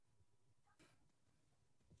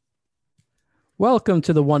Welcome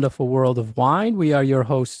to the wonderful world of wine. We are your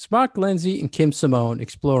hosts, Mark Lindsay and Kim Simone,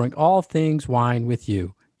 exploring all things wine with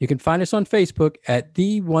you. You can find us on Facebook at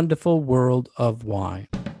The Wonderful World of Wine.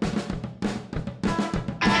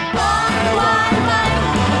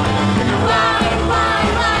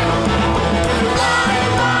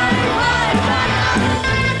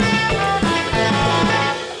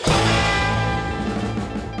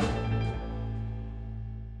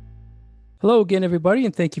 Hello again, everybody,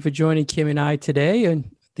 and thank you for joining Kim and I today in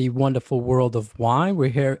the wonderful world of wine. We're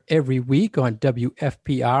here every week on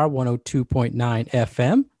WFPR 102.9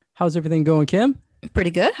 FM. How's everything going, Kim? Pretty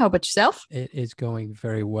good. How about yourself? It is going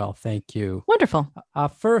very well. Thank you. Wonderful. Our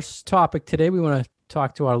first topic today we want to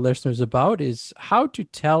talk to our listeners about is how to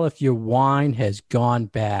tell if your wine has gone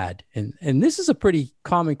bad. And this is a pretty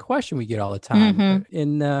common question we get all the time.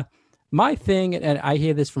 Mm-hmm. My thing, and I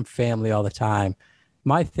hear this from family all the time,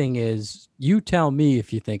 my thing is, you tell me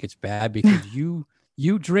if you think it's bad because you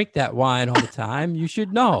drink that wine all the time. You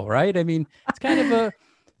should know, right? I mean, it's kind of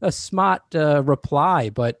a smart reply,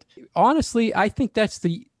 but honestly, I think that's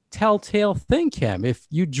the telltale thing, Kim. If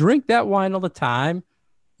you drink that wine all the time,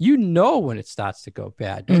 you know when it starts to go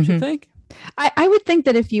bad, don't you think? I would think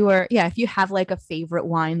that if you have like a favorite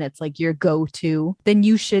wine that's like your go-to, then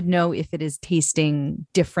you should know if it is tasting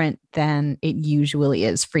different than it usually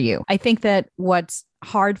is for you. I think that what's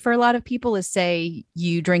hard for a lot of people is, say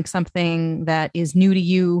you drink something that is new to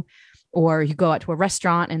you, or you go out to a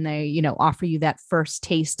restaurant and they, offer you that first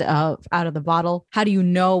taste of out of the bottle. How do you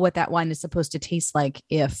know what that wine is supposed to taste like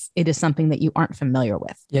if it is something that you aren't familiar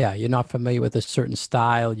with? Yeah, you're not familiar with a certain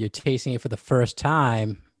style. You're tasting it for the first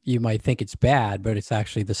time. You might think it's bad, but it's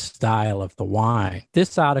actually the style of the wine.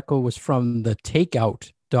 This article was from the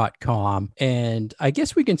takeout.com. And I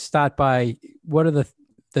guess we can start by what are the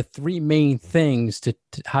three main things to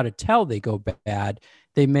how to tell they go bad.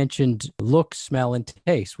 They mentioned look, smell, and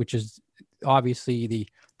taste, which is obviously the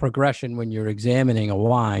progression when you're examining a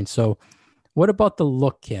wine. So what about the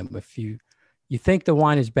look, Kim? If you think the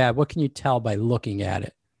wine is bad, what can you tell by looking at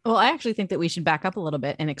it? Well, I actually think that we should back up a little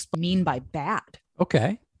bit and explain by bad.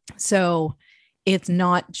 Okay. So it's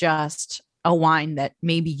not just a wine that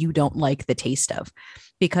maybe you don't like the taste of,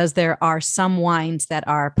 because there are some wines that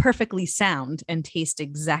are perfectly sound and taste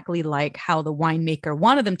exactly like how the winemaker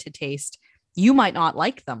wanted them to taste. You might not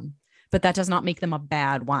like them, but that does not make them a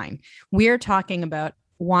bad wine. We're talking about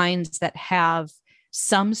wines that have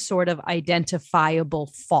some sort of identifiable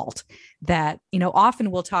fault that,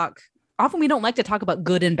 often we don't like to talk about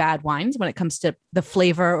good and bad wines when it comes to the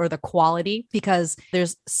flavor or the quality, because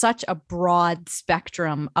there's such a broad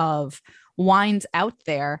spectrum of wines out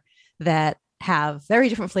there that have very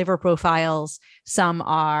different flavor profiles. Some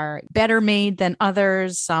are better made than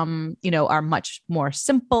others. Some, are much more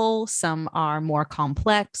simple. Some are more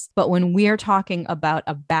complex. But when we're talking about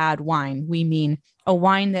a bad wine, we mean a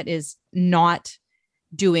wine that is not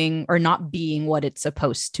doing or not being what it's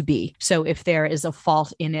supposed to be. So if there is a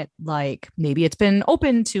fault in it, like maybe it's been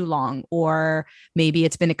open too long, or maybe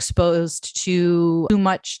it's been exposed to too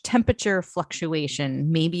much temperature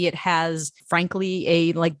fluctuation, maybe it has, frankly,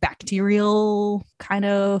 a like bacterial kind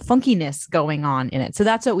of funkiness going on in it. So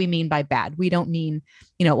that's what we mean by bad. We don't mean,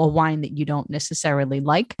 a wine that you don't necessarily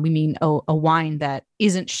like. We mean a wine that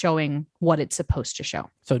isn't showing what it's supposed to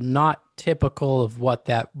show. So not typical of what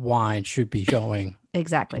that wine should be showing.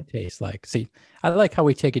 Exactly. Tastes like. See, I like how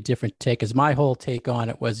we take a different take, because my whole take on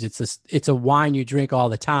it was it's a wine you drink all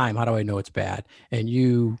the time. How do I know it's bad? And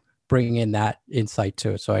you bring in that insight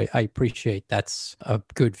to it. So I appreciate that's a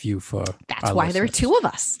good view for That's why there are two of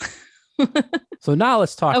us. So now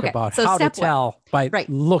let's talk about how to tell by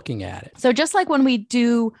looking at it. So just like when we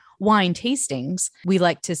do wine tastings, we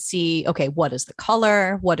like to see, okay, what is the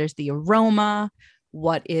color? What is the aroma?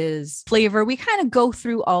 What is flavor? We kind of go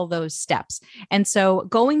through all those steps. And so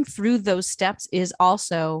going through those steps is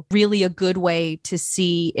also really a good way to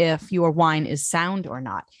see if your wine is sound or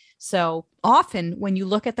not. So often when you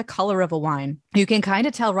look at the color of a wine, you can kind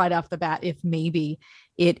of tell right off the bat if maybe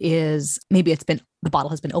the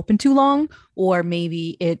bottle has been open too long, or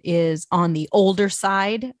maybe it is on the older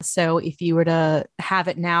side. So if you were to have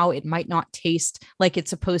it now, it might not taste like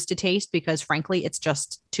it's supposed to taste because frankly, it's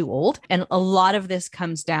just too old. And a lot of this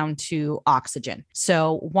comes down to oxygen.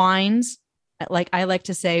 So wines, like I like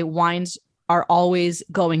to say, wines are always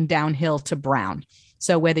going downhill to brown.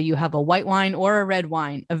 So whether you have a white wine or a red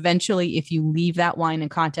wine, eventually, if you leave that wine in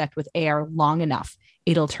contact with air long enough,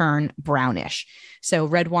 it'll turn brownish. So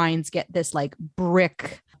red wines get this like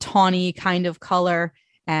brick, tawny kind of color,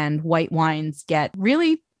 and white wines get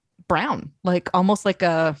really brown, like almost like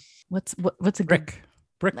a, what's a brick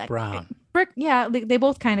brown. Brick, yeah, they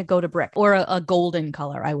both kind of go to brick, or a golden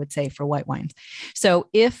color, I would say, for white wines. So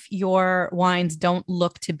if your wines don't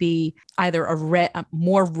look to be either a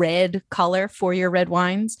more red color for your red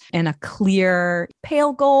wines and a clear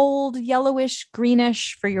pale gold, yellowish,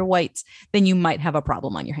 greenish for your whites, then you might have a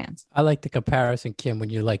problem on your hands. I like the comparison, Kim, when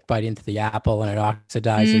you like bite into the apple and it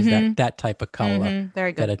oxidizes, that type of color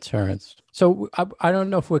Very good. that it turns. So I don't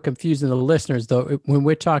know if we're confusing the listeners, though. When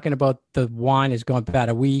we're talking about the wine has gone bad,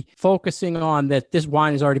 are we focusing on that this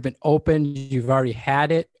wine has already been opened, you've already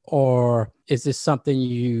had it, or is this something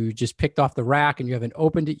you just picked off the rack and you haven't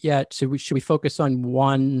opened it yet? So should we focus on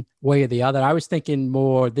one way or the other? I was thinking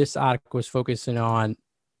more this article was focusing on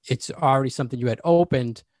it's already something you had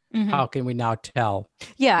opened. How can we now tell?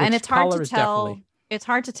 Yeah, and it's hard to tell. It's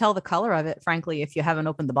hard to tell the color of it, frankly, if you haven't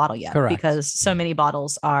opened the bottle yet. Correct. Because so many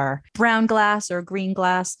bottles are brown glass or green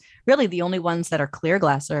glass. Really, the only ones that are clear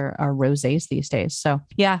glass are rosés these days. So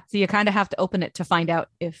yeah, so you kind of have to open it to find out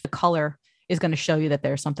if the color is going to show you that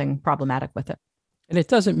there's something problematic with it. And it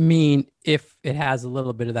doesn't mean if it has a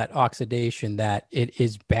little bit of that oxidation that it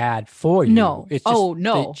is bad for you. No. It's just,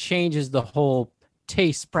 no. It changes the whole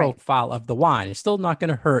taste profile of the wine. It's still not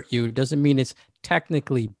going to hurt you. It doesn't mean it's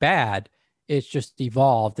technically bad. It's just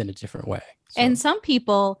evolved in a different way. So. And some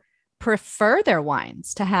people prefer their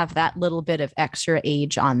wines to have that little bit of extra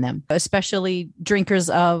age on them, especially drinkers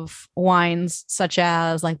of wines such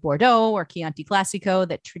as like Bordeaux or Chianti Classico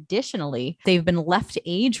that traditionally they've been left to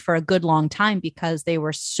age for a good long time because they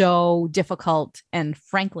were so difficult and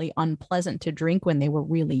frankly unpleasant to drink when they were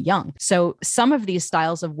really young. So some of these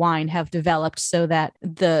styles of wine have developed so that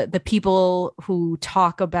the people who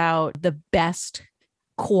talk about the best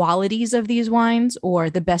qualities of these wines or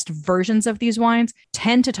the best versions of these wines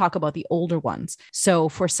tend to talk about the older ones. So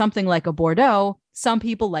for something like a Bordeaux, some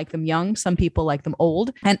people like them young, some people like them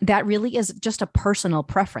old. And that really is just a personal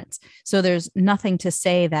preference. So there's nothing to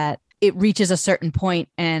say that it reaches a certain point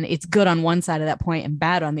and it's good on one side of that point and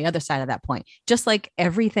bad on the other side of that point. Just like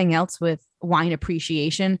everything else with wine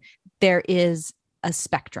appreciation, there is a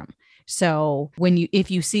spectrum. So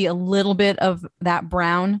if you see a little bit of that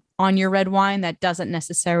brown on your red wine, that doesn't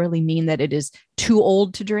necessarily mean that it is too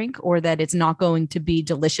old to drink or that it's not going to be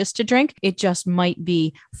delicious to drink. It just might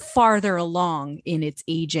be farther along in its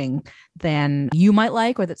aging than you might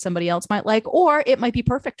like or that somebody else might like, or it might be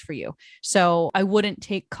perfect for you. So I wouldn't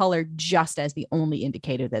take color just as the only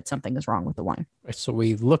indicator that something is wrong with the wine. So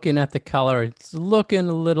we're looking at the color. It's looking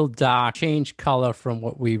a little dark, change color from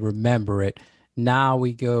what we remember it. Now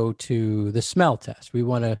we go to the smell test. We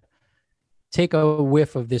want to take a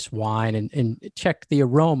whiff of this wine and check the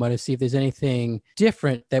aroma to see if there's anything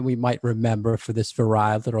different that we might remember for this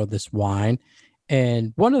varietal or this wine.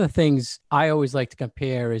 And one of the things I always like to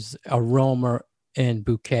compare is aroma and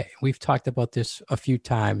bouquet. We've talked about this a few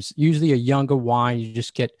times. Usually a younger wine, you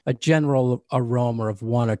just get a general aroma of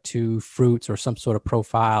one or two fruits or some sort of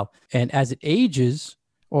profile. And as it ages,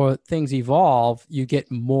 or things evolve, you get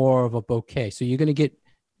more of a bouquet. So you're going to get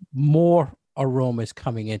more aromas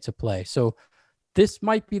coming into play. So this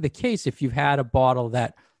might be the case if you've had a bottle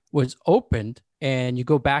that was opened and you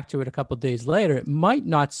go back to it a couple of days later, it might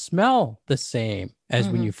not smell the same as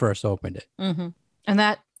when you first opened it. And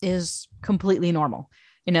that is completely normal.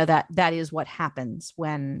 You know, that is what happens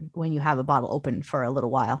when you have a bottle open for a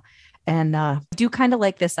little while. And I do kind of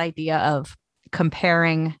like this idea of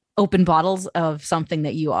comparing open bottles of something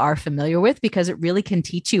that you are familiar with, because it really can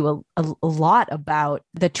teach you a lot about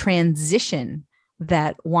the transition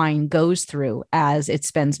that wine goes through as it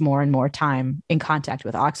spends more and more time in contact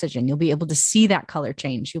with oxygen. You'll be able to see that color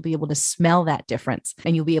change. You'll be able to smell that difference,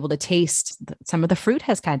 and you'll be able to taste some of the fruit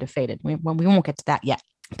has kind of faded. We won't get to that yet,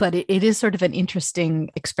 but it is sort of an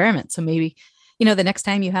interesting experiment. So maybe, the next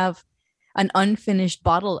time you have an unfinished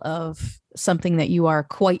bottle of something that you are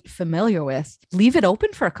quite familiar with, leave it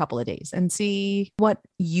open for a couple of days and see what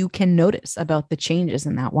you can notice about the changes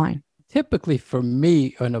in that wine. Typically for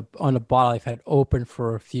me on a bottle I've had open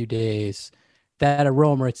for a few days, that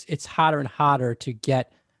aroma, it's hotter and hotter to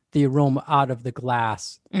get the aroma out of the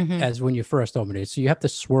glass as when you first open it. So you have to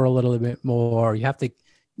swirl it a little bit more. You have to,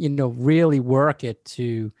 really work it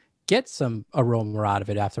to get some aroma out of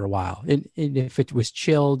it after a while. And if it was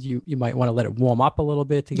chilled, you might want to let it warm up a little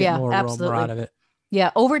bit to get more aroma out of it.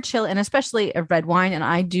 Yeah, over chill, and especially a red wine. And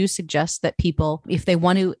I do suggest that people, if they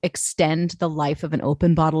want to extend the life of an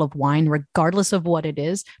open bottle of wine, regardless of what it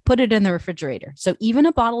is, put it in the refrigerator. So even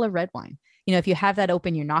a bottle of red wine, if you have that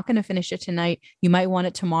open, you're not going to finish it tonight. You might want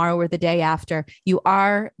it tomorrow or the day after. You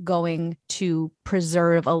are going to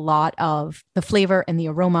preserve a lot of the flavor and the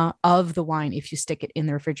aroma of the wine if you stick it in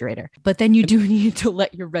the refrigerator. But then you do need to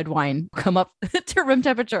let your red wine come up to room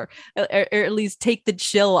temperature, or at least take the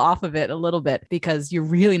chill off of it a little bit, because you're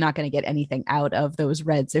really not going to get anything out of those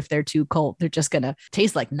reds if they're too cold. They're just going to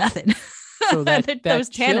taste like nothing. So those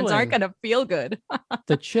tannins aren't going to feel good.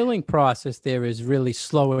 The chilling process there is really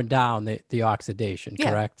slowing down the oxidation,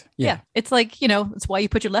 correct? Yeah. It's like, it's why you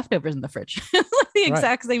put your leftovers in the fridge. The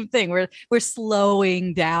exact same thing. We're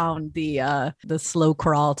slowing down the slow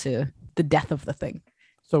crawl to the death of the thing.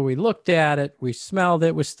 So we looked at it, we smelled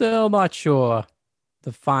it, we're still not sure.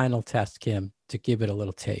 The final test, Kim, to give it a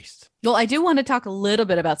little taste. Well, I do want to talk a little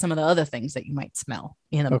bit about some of the other things that you might smell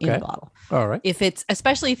in the bottle. All right.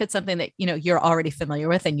 Especially if it's something that, you're already familiar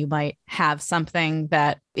with, and you might have something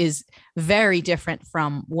that is very different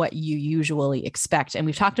from what you usually expect. And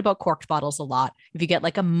we've talked about corked bottles a lot. If you get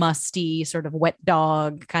like a musty sort of wet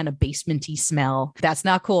dog kind of basementy smell, that's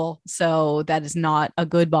not cool. So that is not a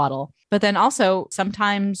good bottle. But then also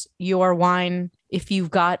sometimes your wine, if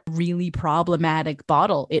you've got really problematic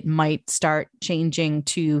bottle, it might start changing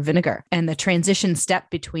to vinegar. And the transition step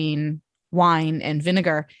between wine and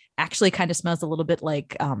vinegar actually kind of smells a little bit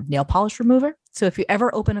like nail polish remover. So if you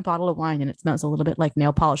ever open a bottle of wine and it smells a little bit like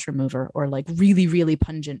nail polish remover or like really, really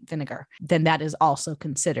pungent vinegar, then that is also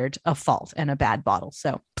considered a fault and a bad bottle.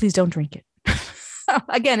 So please don't drink it.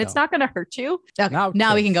 Again, it's not going to hurt you. Okay,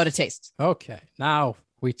 now we can go to taste. Okay. Now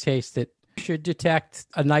we taste it. Should detect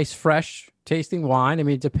a nice fresh tasting wine. I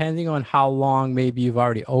mean, depending on how long maybe you've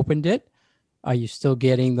already opened it, are you still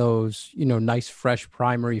getting those, nice fresh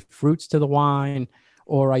primary fruits to the wine?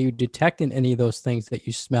 Or are you detecting any of those things that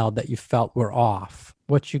you smelled that you felt were off?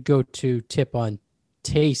 What's your go-to tip on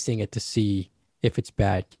tasting it to see if it's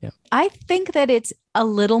bad? Yeah. I think that it's a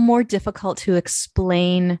little more difficult to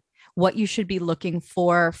explain what you should be looking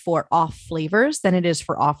for off flavors than it is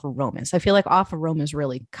for off aromas. I feel like off aromas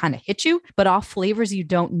really kind of hit you, but off flavors you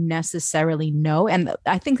don't necessarily know. And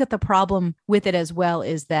I think that the problem with it as well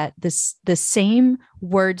is that the same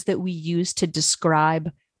words that we use to describe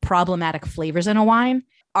problematic flavors in a wine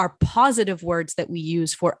are positive words that we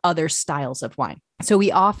use for other styles of wine. So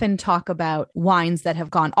we often talk about wines that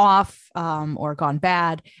have gone off or gone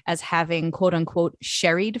bad as having quote unquote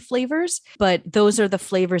sherried flavors, but those are the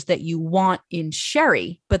flavors that you want in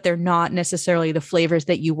sherry, but they're not necessarily the flavors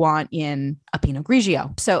that you want in a Pinot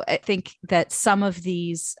Grigio. So I think that some of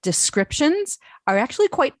these descriptions are actually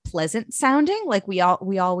quite pleasant sounding. Like we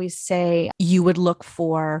always say you would look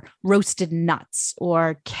for roasted nuts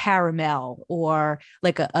or caramel or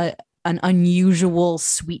like an unusual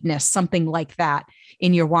sweetness, something like that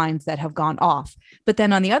in your wines that have gone off. But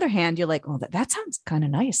then on the other hand, you're like, oh, that sounds kind of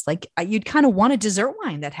nice. Like you'd kind of want a dessert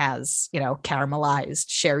wine that has, caramelized,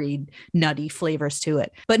 sherried, nutty flavors to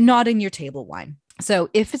it, but not in your table wine. So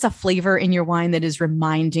if it's a flavor in your wine that is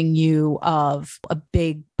reminding you of a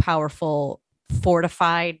big, powerful,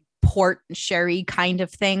 fortified port sherry kind of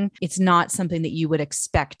thing, it's not something that you would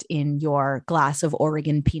expect in your glass of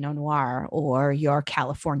Oregon Pinot Noir or your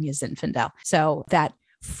California Zinfandel. So that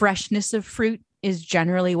freshness of fruit is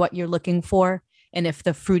generally what you're looking for. And if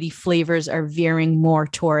the fruity flavors are veering more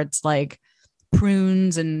towards like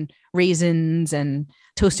prunes and raisins and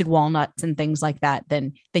toasted walnuts and things like that,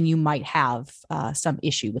 then you might have some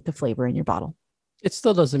issue with the flavor in your bottle. It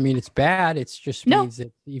still doesn't mean it's bad. It just means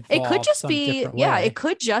it evolved. It could just be, it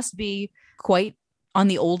could just be quite on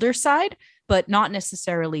the older side, but not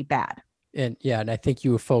necessarily bad. And I think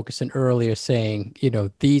you were focusing earlier saying,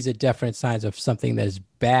 these are definite signs of something that is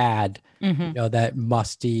bad, that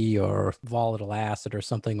musty or volatile acid or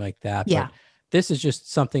something like that. Yeah. But this is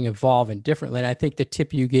just something evolving differently. And I think the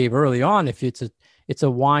tip you gave early on, if it's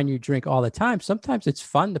a wine you drink all the time, sometimes it's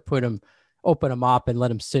fun to open them up and let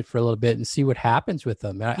them sit for a little bit and see what happens with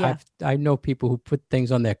them. I know people who put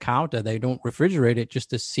things on their counter. They don't refrigerate it just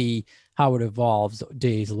to see how it evolves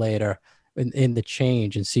days later in the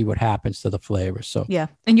change and see what happens to the flavor. So yeah.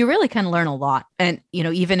 And you really can learn a lot. And,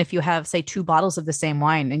 even if you have, say, 2 bottles of the same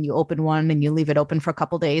wine and you open one and you leave it open for a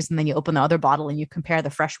couple of days and then you open the other bottle and you compare the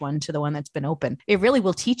fresh one to the one that's been open, it really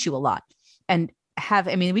will teach you a lot. And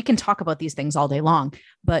we can talk about these things all day long,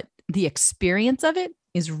 but the experience of it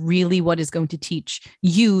is really what is going to teach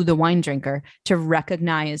you, the wine drinker, to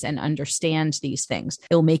recognize and understand these things.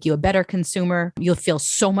 It will make you a better consumer. You'll feel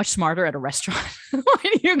so much smarter at a restaurant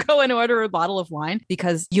when you go and order a bottle of wine,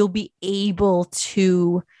 because you'll be able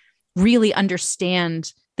to really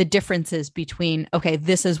understand the differences between, okay,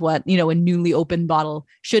 this is what, a newly opened bottle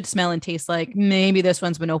should smell and taste like. Maybe this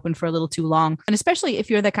one's been open for a little too long. And especially if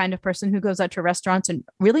you're the kind of person who goes out to restaurants and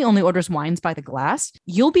really only orders wines by the glass,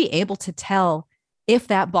 you'll be able to tell if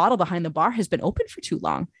that bottle behind the bar has been open for too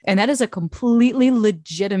long. And that is a completely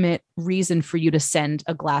legitimate reason for you to send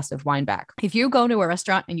a glass of wine back. If you go to a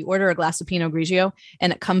restaurant and you order a glass of Pinot Grigio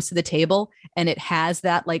and it comes to the table and it has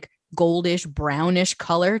that like goldish, brownish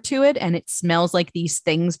color to it, and it smells like these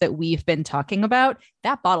things that we've been talking about,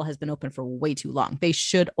 that bottle has been open for way too long. They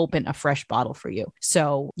should open a fresh bottle for you.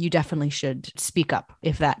 So you definitely should speak up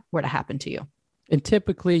if that were to happen to you. And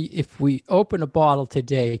typically, if we open a bottle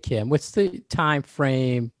today, Kim, what's the time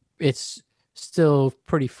frame? It's still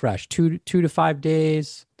pretty fresh, two to 5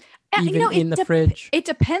 days, even in the fridge. It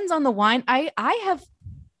depends on the wine. I have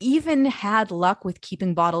even had luck with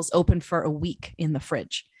keeping bottles open for a week in the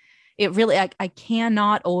fridge. It really, I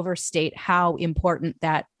cannot overstate how important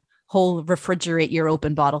that whole refrigerate your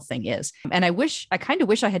open bottle thing is. And I kind of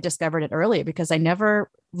wish I had discovered it earlier, because I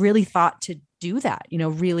never really thought to do that,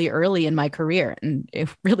 really early in my career. And it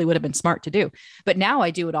really would have been smart to do. But now I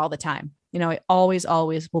do it all the time. I always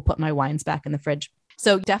will put my wines back in the fridge.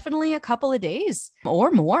 So definitely a couple of days or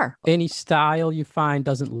more. Any style you find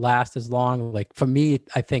doesn't last as long. Like for me,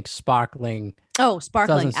 I think sparkling. Oh,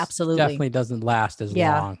 sparkling. Absolutely. Definitely doesn't last as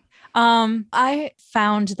long. I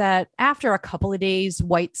found that after a couple of days,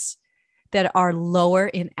 whites that are lower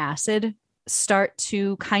in acid start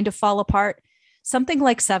to kind of fall apart. Something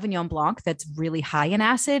like Sauvignon Blanc that's really high in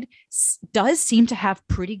acid does seem to have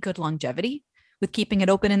pretty good longevity with keeping it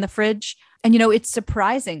open in the fridge. And, it's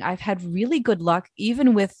surprising. I've had really good luck,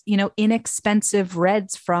 even with, inexpensive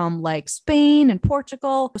reds from like Spain and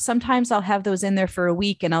Portugal. Sometimes I'll have those in there for a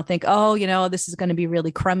week and I'll think, oh, this is going to be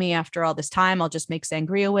really crummy after all this time. I'll just make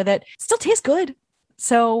sangria with it. Still tastes good.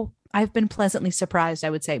 So I've been pleasantly surprised, I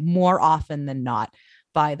would say, more often than not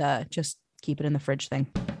by the just keep it in the fridge thing.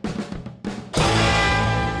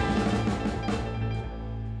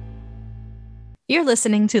 You're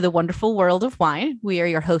listening to The Wonderful World of Wine. We are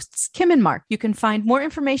your hosts, Kim and Mark. You can find more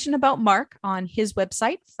information about Mark on his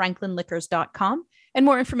website, franklinliquors.com, and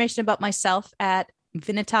more information about myself at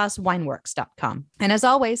vinitaswineworks.com. And as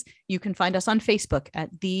always, you can find us on Facebook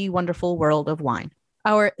at The Wonderful World of Wine.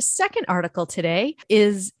 Our second article today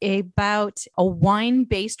is about a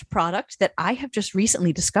wine-based product that I have just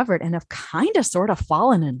recently discovered and have kind of sort of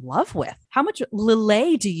fallen in love with. How much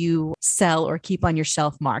Lillet do you sell or keep on your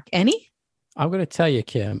shelf, Mark? Any? I'm going to tell you,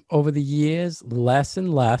 Kim, over the years, less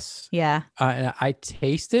and less. Yeah. I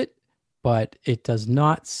taste it, but it does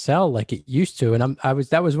not sell like it used to. And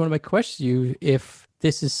that was one of my questions to you, if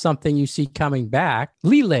this is something you see coming back.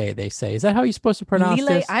 Lillet, they say. Is that how you're supposed to pronounce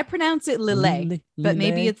this? I pronounce it Lillet, but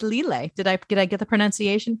maybe it's Lillet. Did I get the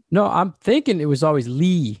pronunciation? No, I'm thinking it was always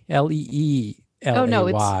Lee, Leelay. Oh,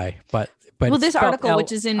 no, but well, this article,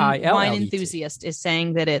 which is in Wine Enthusiast, is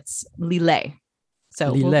saying that it's Lillet.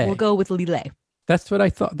 So we'll go with Lillet. That's what I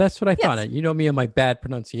thought. That's what I thought. You know me and my bad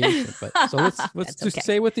pronunciation. But so let's just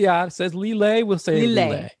say what the art says. Lillet, we'll say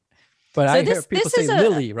Lillet. But so I hear people say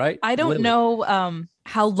Lily, right? I don't know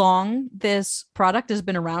how long this product has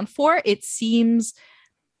been around for. It seems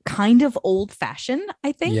kind of old fashioned,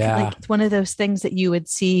 I think. Yeah. Like it's one of those things that you would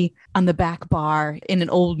see on the back bar in an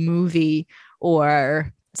old movie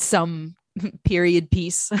or some period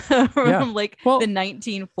piece from the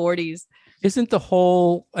 1940s. Isn't the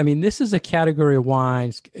whole, this is a category of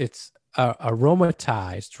wines. It's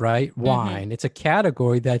aromatized, right? Wine. Mm-hmm. It's a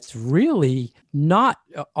category that's really not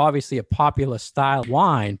obviously a popular style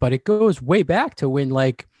wine, but it goes way back to when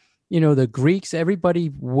the Greeks, everybody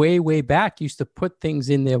way back used to put things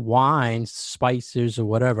in their wines, spices or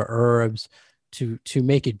whatever, herbs to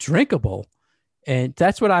make it drinkable. And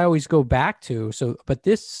that's what I always go back to. So, but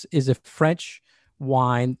this is a French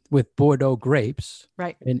wine with Bordeaux grapes,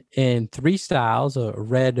 right? In three styles: a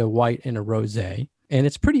red, a white, and a rosé. And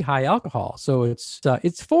it's pretty high alcohol, so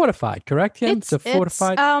it's fortified, correct? Kim? It's a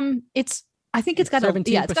fortified. I think it's got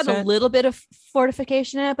 17%? It's got a little bit of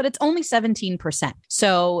fortification in it, but it's only 17%.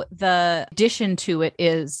 So the addition to it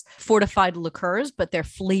is fortified liqueurs, but they're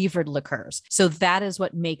flavored liqueurs. So that is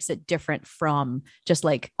what makes it different from just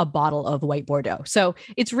like a bottle of white Bordeaux. So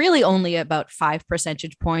it's really only about 5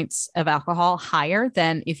 percentage points of alcohol higher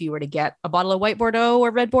than if you were to get a bottle of white Bordeaux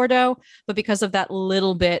or red Bordeaux. But because of that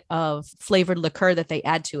little bit of flavored liqueur that they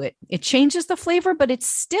add to it, it changes the flavor, but it's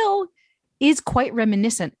still is quite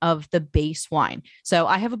reminiscent of the base wine. So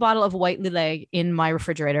I have a bottle of white Lillet in my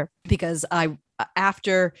refrigerator because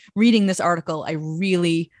after reading this article, I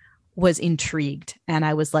really was intrigued. And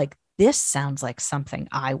I was like, this sounds like something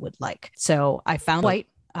I would like. So I found white,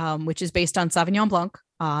 which is based on Sauvignon Blanc.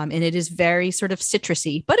 And it is very sort of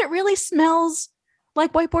citrusy, but it really smells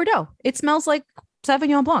like white Bordeaux. It smells like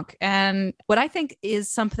Sauvignon Blanc. And what I think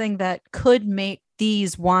is something that could make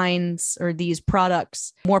these wines or these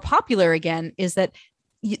products more popular again is that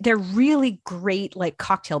they're really great like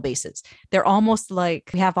cocktail bases. They're almost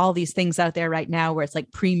like we have all these things out there right now where it's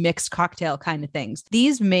like pre-mixed cocktail kind of things.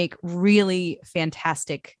 These make really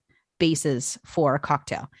fantastic bases for a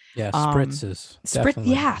cocktail. Yeah, spritzes.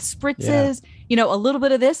 Spritzes, a little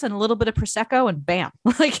bit of this and a little bit of Prosecco and bam.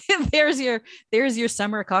 Like there's your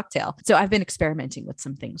summer cocktail. So I've been experimenting with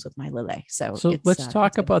some things with my Lillet. So let's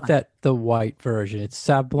talk about fun. The white version. It's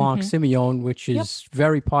Sauv Blanc Semillon, which is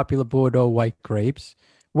very popular Bordeaux white grapes.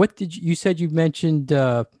 What did you said you mentioned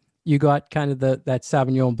you got kind of that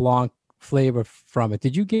Sauvignon Blanc flavor from it.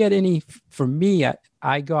 Did you get any? For me,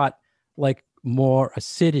 I got like more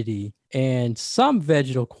acidity and some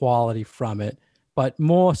vegetal quality from it, but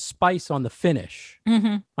more spice on the finish.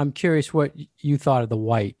 I'm curious what you thought of the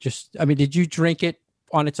white. Did you drink it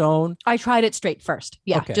on its own? I tried it straight first.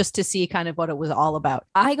 Yeah. Okay. Just to see kind of what it was all about.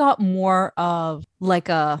 I got more of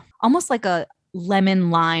almost like a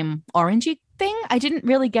lemon lime orangey thing. I didn't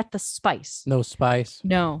really get the spice. No spice?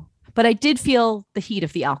 No, but I did feel the heat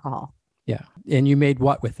of the alcohol. Yeah. And you made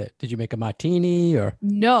what with it? Did you make a martini or?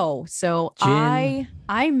 No. So gin?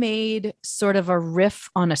 I made sort of a riff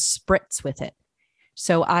on a spritz with it.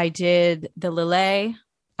 So I did the Lillet,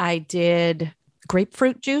 I did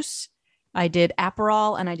grapefruit juice, I did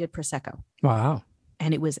Aperol, and I did Prosecco. Wow.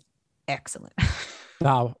 And it was excellent.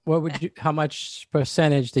 Now, how much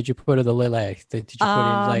percentage did you put of the Lillet? Did you put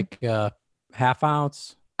in like half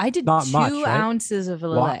ounce? I did Not 2 much, right? ounces of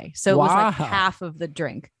Lillet. So it was like half of the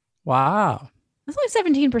drink. Wow. That's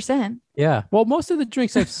only 17%. Yeah. Well, most of the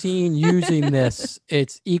drinks I've seen using this,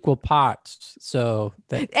 it's equal parts. So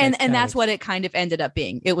that's what it kind of ended up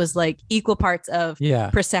being. It was like equal parts of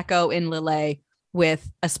Prosecco in Lillet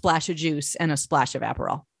with a splash of juice and a splash of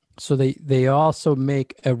Aperol. So they also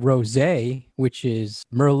make a rosé, which is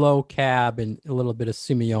Merlot Cab and a little bit of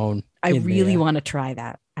Semillon. I really want to try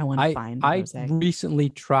that. I want to find rosé. I recently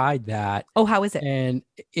tried that. Oh, how is it? And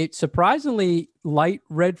it's surprisingly light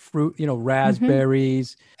red fruit,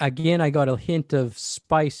 raspberries. Again, I got a hint of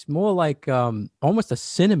spice, more like almost a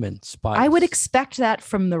cinnamon spice. I would expect that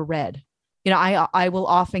from the red. I will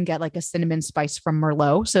often get like a cinnamon spice from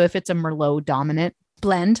Merlot. So if it's a Merlot dominant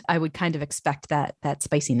blend, I would kind of expect that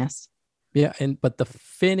spiciness. Yeah, but the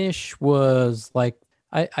finish was like,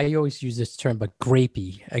 I always use this term, but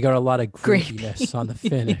grapey. I got a lot of grapiness on the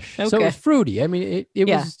finish. Okay. So it was fruity. I mean,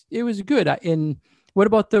 it was good. And what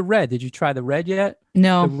about the red? Did you try the red yet?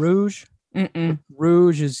 No. The Rouge? Mm-mm.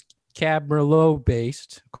 Rouge is Cab Merlot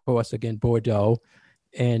based, of course, again, Bordeaux.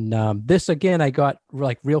 And this, again, I got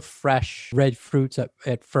like real fresh red fruits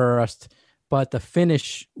at first, but the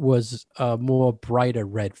finish was more brighter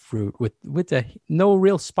red fruit with no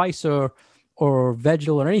real spice or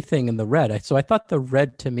vegetal or anything in the red. So I thought the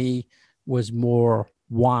red to me was more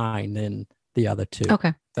wine than the other two.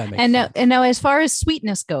 Okay. That makes sense. Now, as far as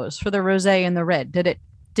sweetness goes for the rosé and the red,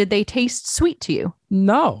 did they taste sweet to you?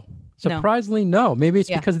 No, surprisingly, no. Maybe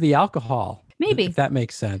it's because of the alcohol. Maybe. If that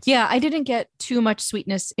makes sense. Yeah, I didn't get too much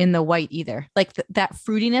sweetness in the white either. Like that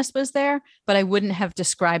fruitiness was there, but I wouldn't have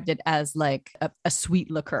described it as like a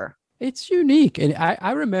sweet liqueur. It's unique. And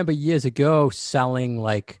I remember years ago selling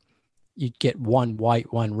like, you'd get one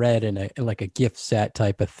white, one red in like a gift set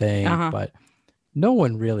type of thing, but no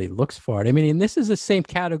one really looks for it. I mean, and this is the same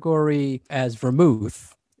category as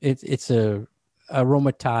vermouth. It's a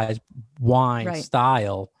aromatized wine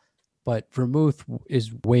style, but vermouth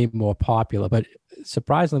is way more popular. But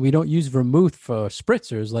surprisingly, we don't use vermouth for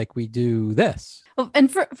spritzers like we do this.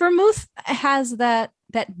 And vermouth has that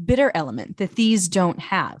bitter element that these don't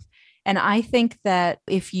have. And I think that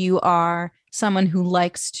if you are someone who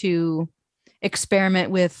likes to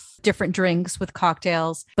experiment with different drinks, with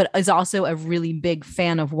cocktails, but is also a really big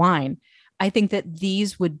fan of wine, I think that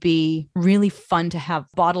these would be really fun to have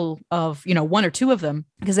a bottle of, 1 or 2 of them,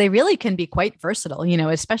 because they really can be quite versatile,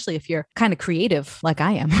 especially if you're kind of creative like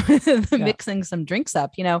I am, mixing some drinks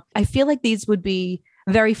up. I feel like these would be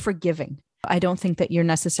very forgiving. I don't think that you're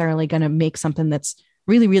necessarily going to make something that's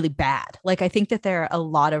really, really bad. Like, I think that there are a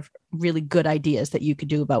lot of really good ideas that you could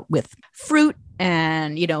do with fruit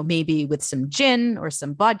and, maybe with some gin or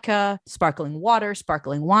some vodka, sparkling water,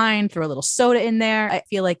 sparkling wine, throw a little soda in there. I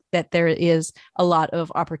feel like that there is a lot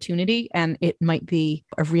of opportunity and it might be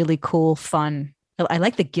a really cool, fun. I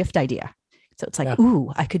like the gift idea. So it's like,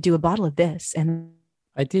 ooh, I could do a bottle of this and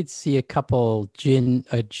I did see a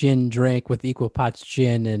gin drink with equal parts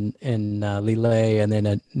gin and Lillet, and then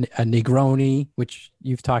a Negroni, which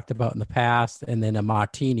you've talked about in the past, and then a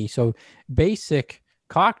martini. So basic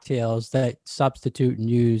cocktails that substitute and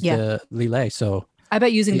use Yeah. the Lillet. So I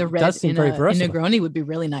bet using the it red does seem in very a versatile. Negroni would be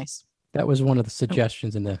really nice. That was one of the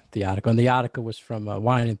suggestions in the article. And the article was from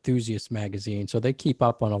Wine Enthusiast magazine. So they keep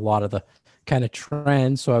up on a lot of the kind of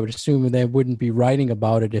trends. So I would assume they wouldn't be writing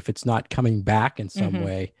about it if it's not coming back in some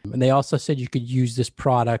way. And they also said you could use this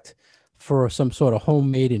product for some sort of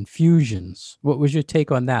homemade infusions. What was your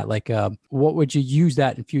take on that? Like, what would you use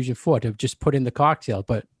that infusion for? To just put in the cocktail?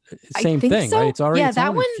 But same thing, so. right? It's already its that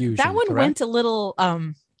own one. infusion, That one correct? went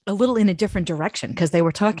a little in a different direction because they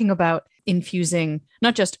were talking about infusing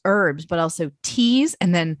not just herbs but also teas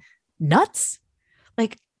and then nuts.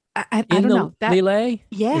 Like I don't know that. Lillet?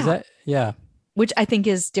 Yeah. Is that, yeah. Which I think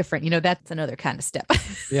is different. That's another kind of step.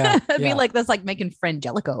 Yeah. I feel like that's like making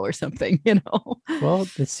Frangelico or something, Well,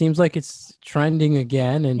 it seems like it's trending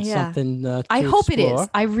again and something to I hope explore. it is.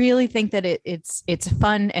 I really think that it's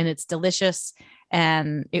fun and it's delicious.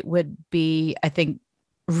 And it would be, I think,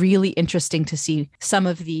 really interesting to see some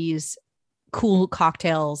of these cool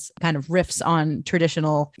cocktails, kind of riffs on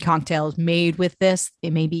traditional cocktails made with this.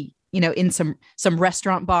 It may be, in some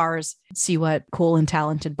restaurant bars, see what cool and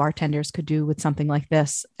talented bartenders could do with something like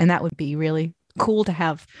this. And that would be really cool to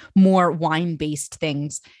have more wine-based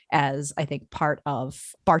things as, I think, part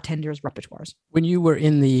of bartenders' repertoires. When you were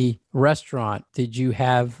in the restaurant, did you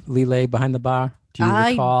have Lillet behind the bar? Do you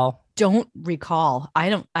recall? Don't recall.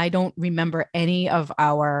 I don't remember any of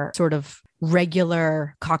our sort of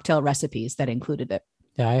regular cocktail recipes that included it.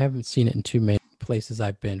 Yeah, I haven't seen it in too many places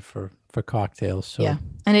I've been for cocktails. So yeah,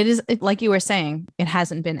 and it is like you were saying, it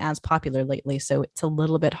hasn't been as popular lately, so it's a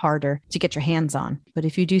little bit harder to get your hands on. But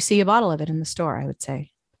if you do see a bottle of it in the store, I would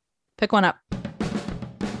say pick one up.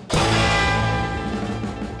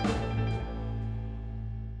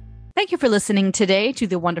 Thank you for listening today to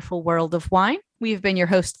The Wonderful World of Wine. We've been your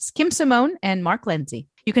hosts, Kim Simone and Mark Lindsay.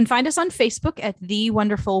 You can find us on Facebook at The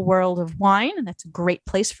Wonderful World of Wine, and that's a great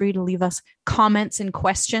place for you to leave us comments and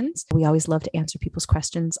questions. We always love to answer people's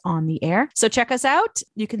questions on the air. So check us out.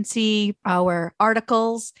 You can see our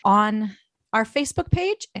articles on our Facebook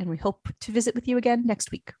page, and we hope to visit with you again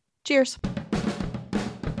next week. Cheers. Wine,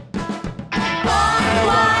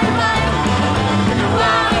 wine,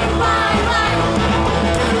 wine.